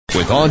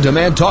with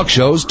on-demand talk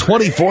shows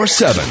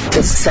 24/7.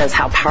 This says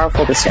how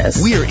powerful this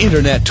is. We're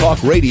Internet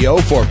Talk Radio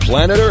for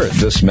planet Earth.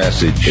 This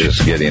message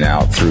is getting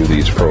out through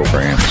these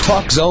programs.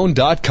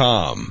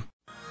 TalkZone.com.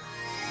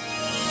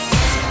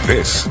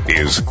 This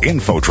is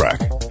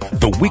InfoTrack,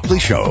 the weekly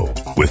show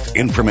with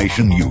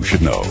information you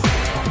should know.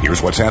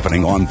 Here's what's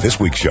happening on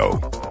this week's show.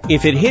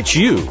 If it hits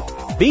you,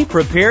 be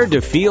prepared to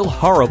feel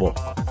horrible.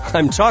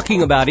 I'm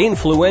talking about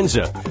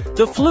influenza,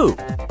 the flu.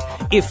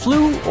 If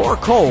flu or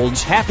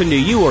colds happen to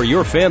you or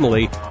your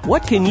family,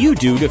 what can you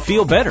do to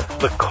feel better?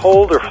 The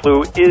cold or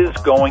flu is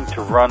going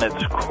to run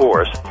its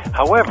course.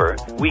 However,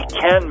 we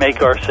can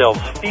make ourselves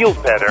feel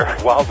better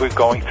while we're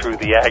going through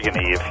the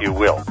agony, if you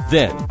will.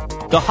 Then,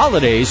 the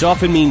holidays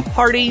often mean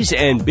parties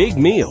and big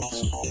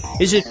meals.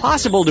 Is it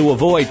possible to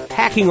avoid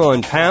packing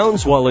on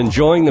pounds while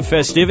enjoying the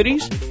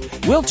festivities?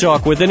 We'll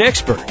talk with an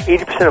expert.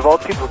 80% of all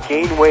people who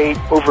gain weight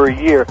over a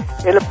year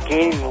end up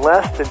gaining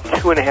less than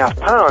 2.5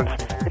 pounds.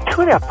 And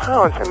 2.5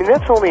 pounds,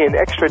 that's only an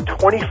extra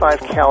 25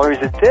 calories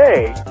a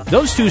day.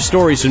 Those two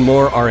stories and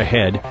more are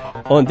ahead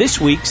on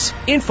this week's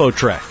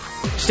InfoTrack.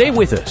 Stay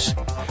with us.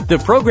 The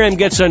program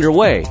gets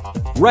underway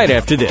right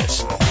after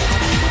this.